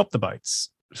to stop the boats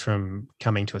from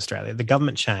coming to Australia, the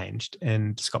government changed,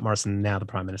 and Scott Morrison, now the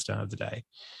Prime Minister of the day,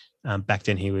 back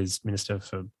then he was Minister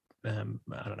for,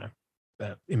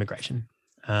 immigration,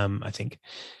 I think.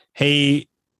 He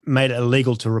made it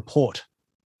illegal to report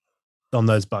on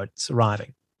those boats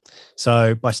arriving.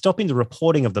 So by stopping the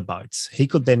reporting of the boats, he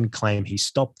could then claim he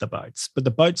stopped the boats, but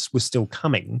the boats were still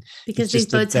coming. Because these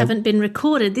boats haven't been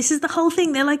recorded. This is the whole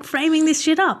thing. They're like framing this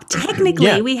shit up.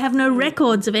 Technically, we have no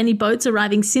records of any boats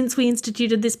arriving since we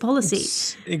instituted this policy.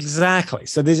 Exactly.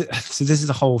 So this is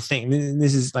the whole thing.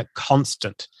 This is like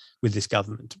constant with this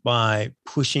government by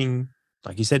pushing,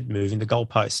 like you said, moving the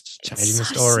goalposts, changing the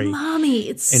story. Smarmy.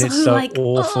 It's so like,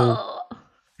 awful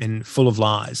and full of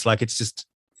lies. Like it's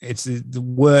the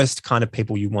worst kind of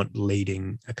people you want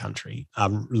leading a country,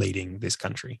 leading this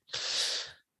country.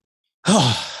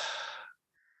 Oh,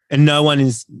 and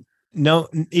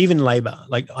even Labor.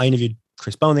 Like I interviewed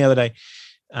Chris Bowen the other day,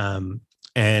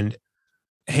 and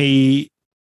he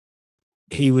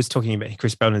was talking about,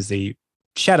 Chris Bowen is the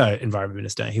shadow environment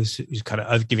minister. He was kind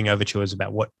of giving overtures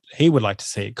about what he would like to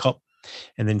see at COP,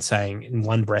 and then saying in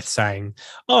one breath saying,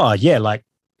 "Oh yeah, like,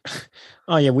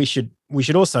 oh yeah, we should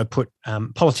also put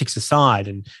politics aside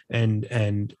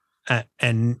and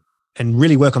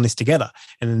really work on this together."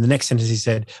 And then the next sentence he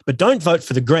said, "But don't vote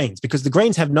for the Greens because the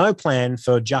Greens have no plan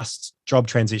for just job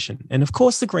transition." And of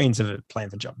course, the Greens have a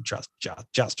plan for just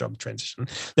job transition.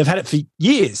 They've had it for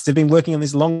years. They've been working on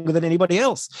this longer than anybody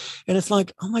else. And it's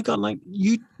like, oh my God, like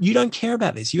you don't care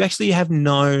about this. You actually have in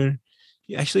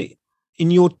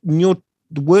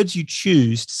the words you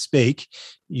choose to speak,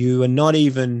 you are not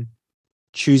even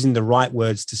choosing the right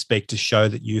words to speak to show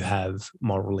that you have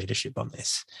moral leadership on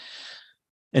this.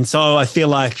 And so I feel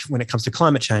like when it comes to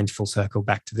climate change, full circle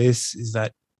back to this, is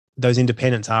that those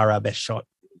independents are our best shot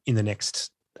in the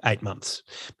next 8 months.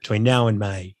 Between now and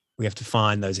May, we have to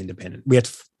find those independents. We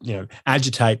have to,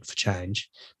 agitate for change,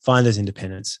 find those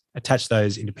independents, attach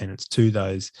those independents to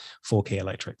those 4 key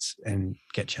electorates and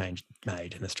get change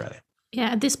made in Australia.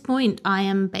 Yeah, at this point, I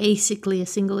am basically a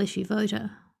single issue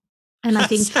voter. And I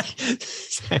think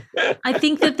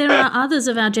that there are others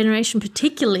of our generation,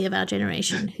 particularly of our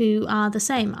generation, who are the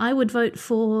same. I would vote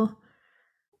for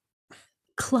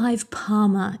Clive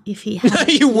Palmer if he had. No,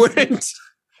 you wouldn't.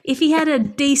 If he had a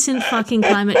decent fucking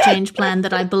climate change plan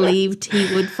that I believed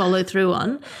he would follow through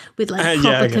on with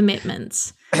proper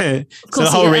commitments. Of course, so the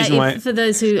whole reason why, for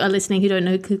those who are listening who don't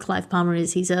know who Clive Palmer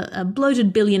is, he's a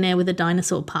bloated billionaire with a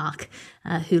dinosaur park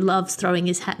who loves throwing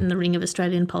his hat in the ring of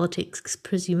Australian politics,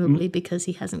 presumably because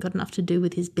he hasn't got enough to do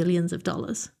with his billions of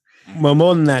dollars. Well,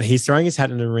 more than that, he's throwing his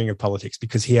hat in the ring of politics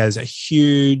because he has a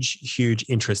huge, huge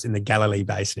interest in the Galilee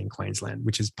Basin in Queensland,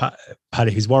 which is part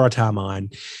of his Waratah mine.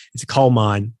 It's a coal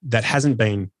mine that hasn't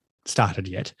been started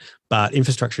yet, but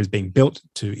infrastructure is being built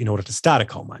in order to start a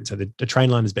coal mine. So the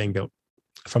train line is being built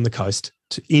from the coast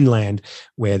to inland,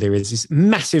 where there is this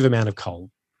massive amount of coal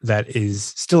that is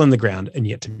still in the ground and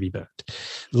yet to be burnt.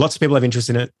 Lots of people have interest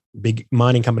in it. Big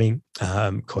mining company,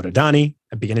 called Adani,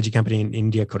 a big energy company in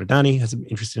India called Adani, has an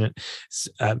interest in it.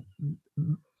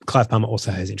 Clive Palmer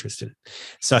also has interest in it.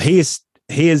 So he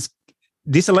is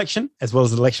this election, as well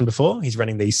as the election before, he's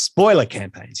running these spoiler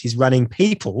campaigns. He's running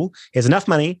people. He has enough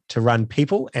money to run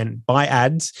people and buy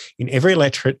ads in every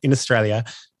electorate in Australia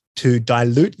to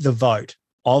dilute the vote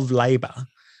of Labor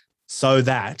so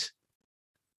that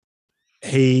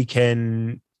he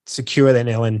can secure an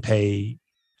LNP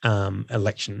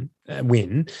election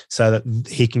win so that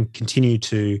he can continue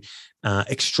to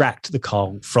extract the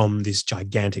coal from this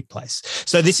gigantic place.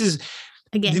 So this is...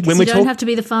 Again, when you don't have to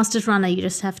be the fastest runner. You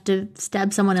just have to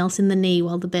stab someone else in the knee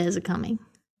while the bears are coming.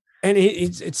 And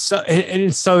it's so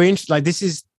interesting. Like this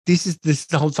is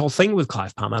the whole thing with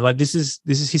Clive Palmer. Like this is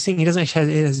his thing. He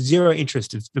has zero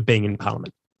interest of being in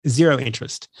Parliament. Zero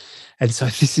interest. And so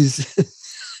this is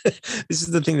this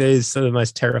is the thing that is sort of the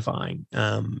most terrifying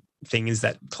thing, is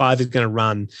that Clive is going to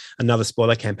run another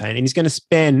spoiler campaign and he's going to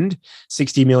spend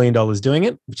 $60 million doing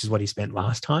it, which is what he spent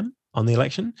last time on the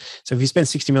election. So if he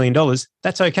spends $60 million,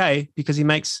 that's okay because he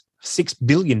makes $6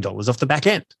 billion off the back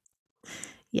end.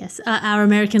 Yes, our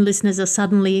American listeners are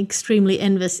suddenly extremely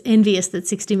envious that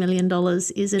 $60 million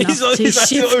is enough to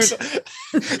shift.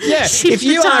 Yeah, shift if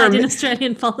you the tide are in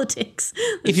Australian politics.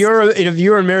 If you're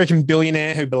an American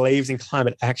billionaire who believes in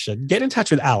climate action, get in touch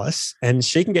with Alice, and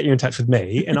she can get you in touch with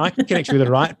me, and I can connect you with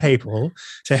the right people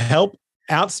to help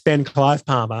outspend Clive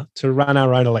Palmer to run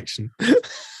our own election.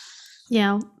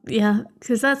 Yeah,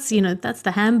 because that's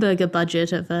the hamburger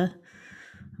budget of a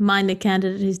minor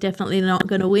candidate who's definitely not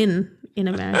going to win in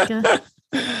America.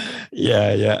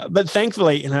 Yeah. But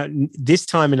thankfully, this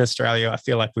time in Australia, I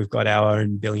feel like we've got our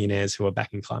own billionaires who are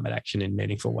backing climate action in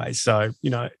meaningful ways. So,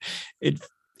 at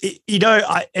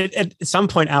some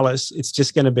point, Alice, it's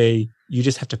just going to be, you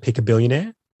just have to pick a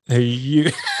billionaire who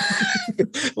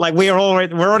like we're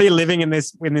already living in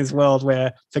this world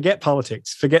where forget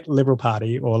politics, forget Liberal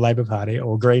Party or Labor Party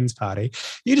or Greens Party.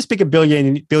 You just pick a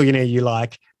billionaire you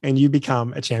like and you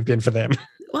become a champion for them.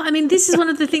 Well, I mean, this is one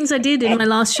of the things I did in my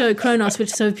last show, Kronos, which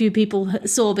so few people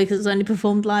saw because it was only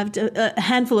performed live a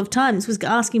handful of times, was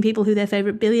asking people who their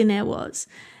favourite billionaire was.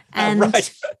 And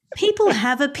people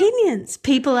have opinions.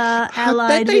 People are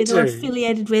allied with or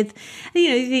affiliated with.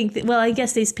 You think that, well, I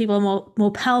guess these people are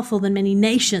more powerful than many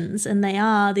nations, and they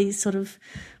are these sort of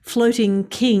floating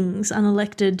kings,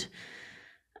 unelected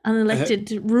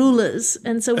rulers.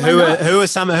 And so who are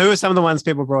some of the ones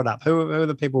people brought up? Who are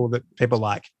the people that people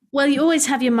like? Well, you always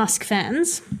have your Musk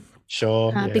fans.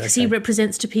 Sure. Because he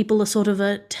represents to people a sort of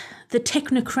the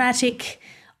technocratic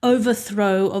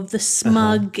overthrow of the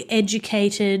smug,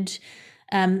 educated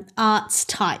arts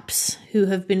types who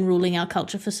have been ruling our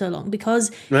culture for so long. Because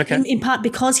in part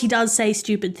because he does say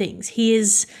stupid things. He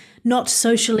is not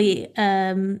socially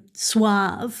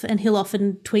suave, and he'll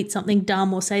often tweet something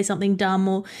dumb or say something dumb.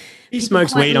 Or he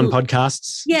smokes weed on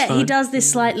podcasts. Yeah, he does this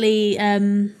slightly.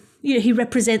 He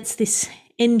represents this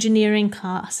engineering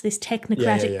class, this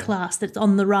technocratic class that's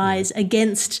on the rise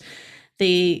against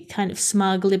the kind of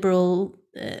smug liberal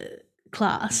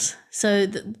class. So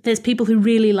there's people who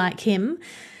really like him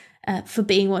for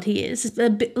being what he is. A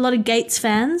lot of Gates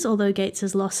fans, although Gates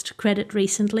has lost credit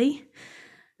recently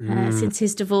since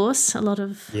his divorce. A lot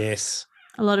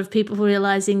of people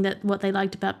realizing that what they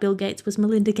liked about Bill Gates was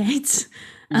Melinda Gates.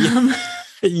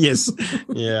 Yes.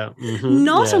 Yeah. Mm-hmm.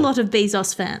 Not a lot of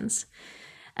Bezos fans.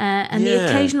 And the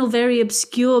occasional very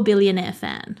obscure billionaire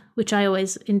fan, which I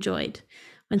always enjoyed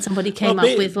when somebody came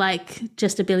up with like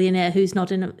just a billionaire who's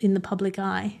not in the public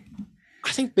eye.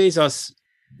 I think Bezos,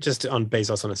 just on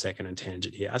Bezos on a second and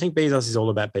tangent here, I think Bezos is all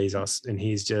about Bezos, and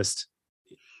he's just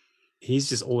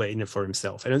all in it for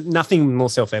himself. And nothing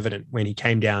more self-evident when he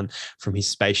came down from his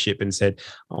spaceship and said,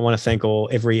 I want to thank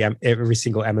every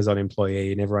single Amazon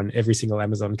employee and every single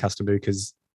Amazon customer,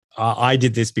 because I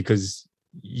did this because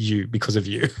of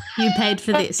you. You paid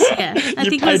for this. Yeah. I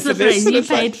think that's the phrase. You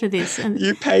paid for this. And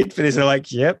you paid for this. And they're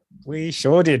like, yep, we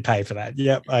sure did pay for that.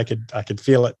 Yep. I could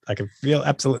feel it. I could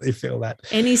absolutely feel that.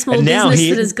 Any small business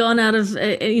that has gone out of,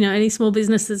 any small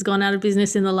business that's gone out of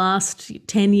business in the last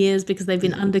 10 years because they've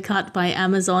been undercut by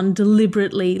Amazon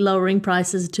deliberately lowering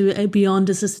prices to beyond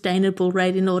a sustainable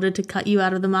rate in order to cut you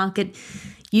out of the market.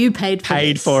 You paid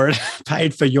for it.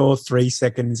 Paid for your 3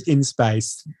 seconds in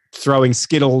space, throwing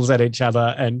Skittles at each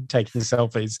other and taking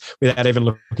selfies without even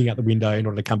looking out the window in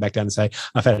order to come back down and say,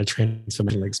 I've had a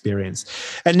transformational experience.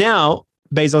 And now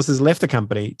Bezos has left the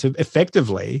company to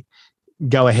effectively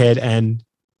go ahead and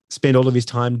spend all of his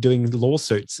time doing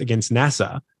lawsuits against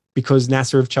NASA because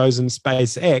NASA have chosen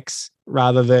SpaceX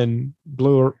rather than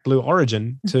Blue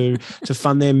Origin to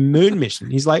fund their moon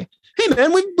mission. He's like, hey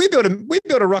man, we built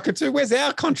a rocket too. Where's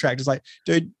our contract? It's like,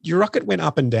 dude, your rocket went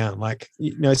up and down. Like,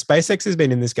 SpaceX has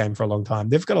been in this game for a long time.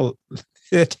 They've got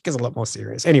their take is a lot more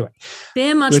serious. Anyway,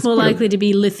 they're much more likely to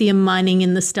be lithium mining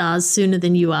in the stars sooner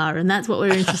than you are, and that's what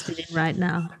we're interested in right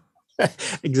now.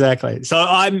 Exactly. So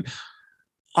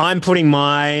I'm putting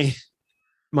my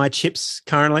chips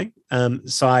currently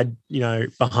side,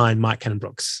 behind Mike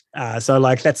Cannon-Brookes. So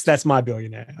like that's my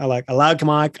billionaire. I like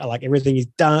Mike. I like everything he's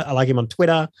done. I like him on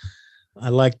Twitter. I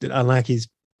like his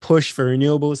push for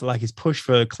renewables. I like his push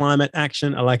for climate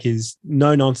action. I like his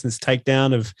no nonsense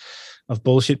takedown of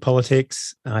bullshit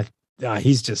politics.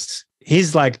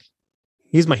 He's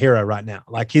my hero right now.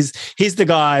 Like he's the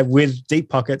guy with deep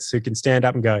pockets who can stand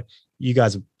up and go, you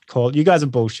guys are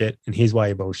bullshit, and here's why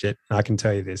you're bullshit. And I can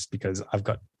tell you this because I've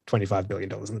got $25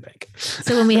 billion in the bank.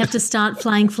 So when we have to start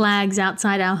flying flags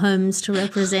outside our homes to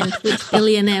represent which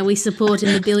billionaire we support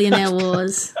in the billionaire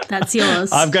wars, that's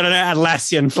yours. I've got an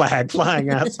Atlassian flag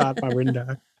flying outside my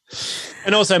window.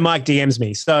 And also Mike DMs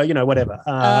me. So, whatever.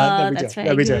 That's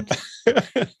very good.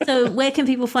 So where can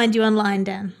people find you online,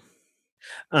 Dan?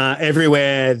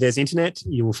 Everywhere there's internet,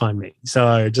 you will find me.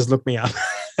 So just look me up.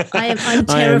 I'm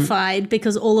terrified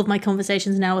because all of my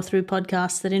conversations now are through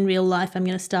podcasts, that in real life I'm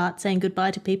going to start saying goodbye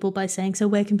to people by saying, so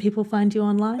where can people find you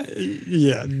online?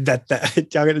 Yeah, that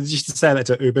I'm going to just say that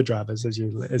to Uber drivers as you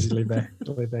leave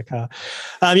their car.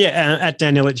 At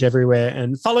Dan Ilic everywhere,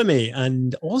 and follow me,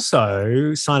 and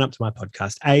also sign up to my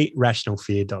podcast,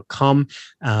 arationalfear.com,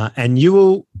 and you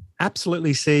will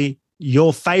absolutely see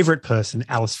your favorite person,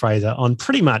 Alice Fraser, on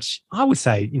pretty much, I would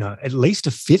say, at least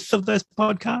a fifth of those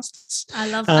podcasts. I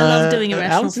love doing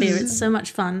Irrational Fear. It's so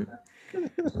much fun.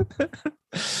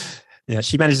 Yeah,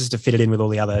 she manages to fit it in with all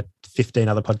the other 15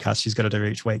 other podcasts she's got to do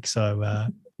each week. So,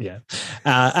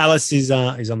 Alice is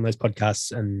on those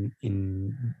podcasts and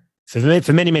in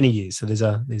for many, many years. So there's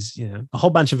a whole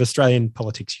bunch of Australian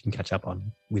politics you can catch up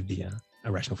on with the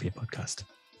Irrational Fear podcast.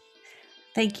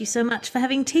 Thank you so much for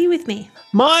having tea with me.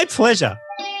 My pleasure.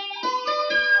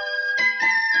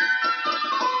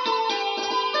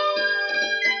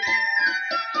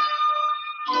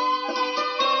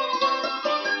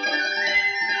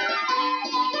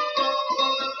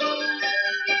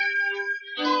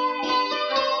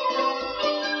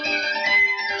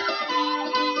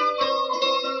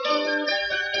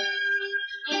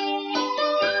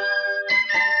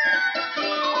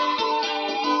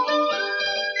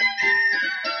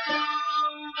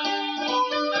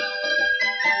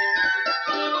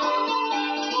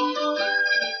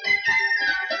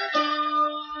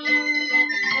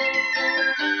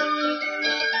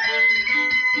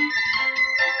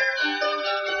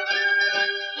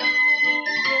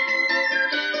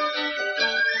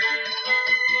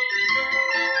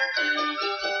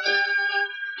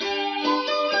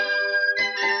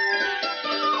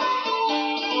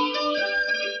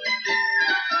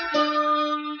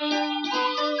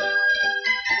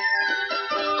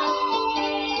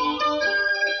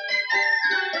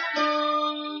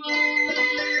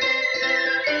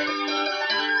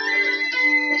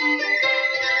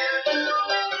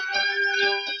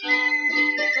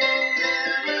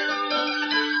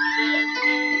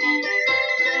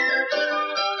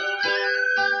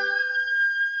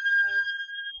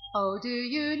 Oh, do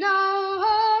you know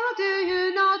her or do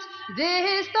you not?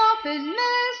 This dolphin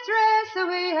mistress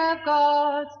we have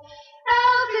got.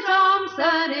 Elsie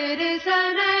Thompson, it is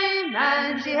her name,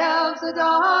 and she helps the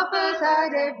dolphins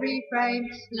at every frame.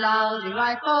 Loudy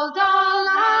rifle doll,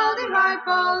 loudy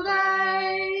rifle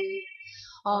day.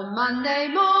 On Monday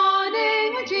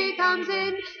morning when she comes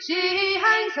in, she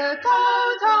hangs her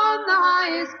coat on the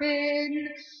highest pin.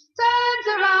 Turns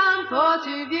around for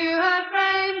to view her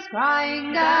frames,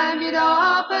 crying, damn you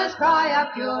dolphins, cry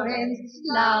up your hens.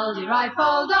 Loudy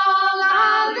rifle doll,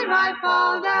 loudy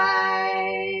rifle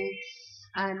day.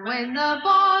 And when the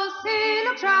boss, he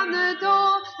looks round the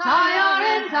door, tie our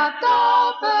ends up,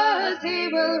 dolphins, he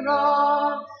will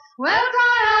roar. Well,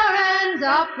 tie our ends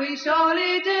up, we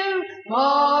surely do,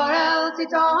 for Elsie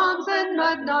Thompson,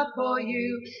 but not for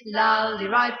you. Loudy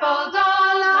rifle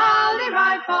doll, loudy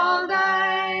rifle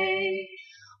day.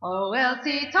 Oh,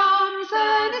 Elsie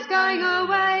Thompson is going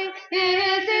away,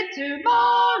 is it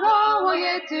tomorrow or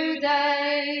yet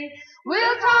today?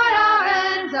 We'll tie our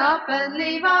ends up and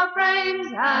leave our frames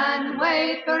and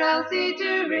wait for Elsie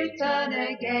to return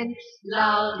again.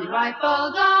 Loudy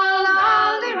rifle doll,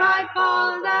 loudy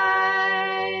rifle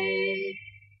day.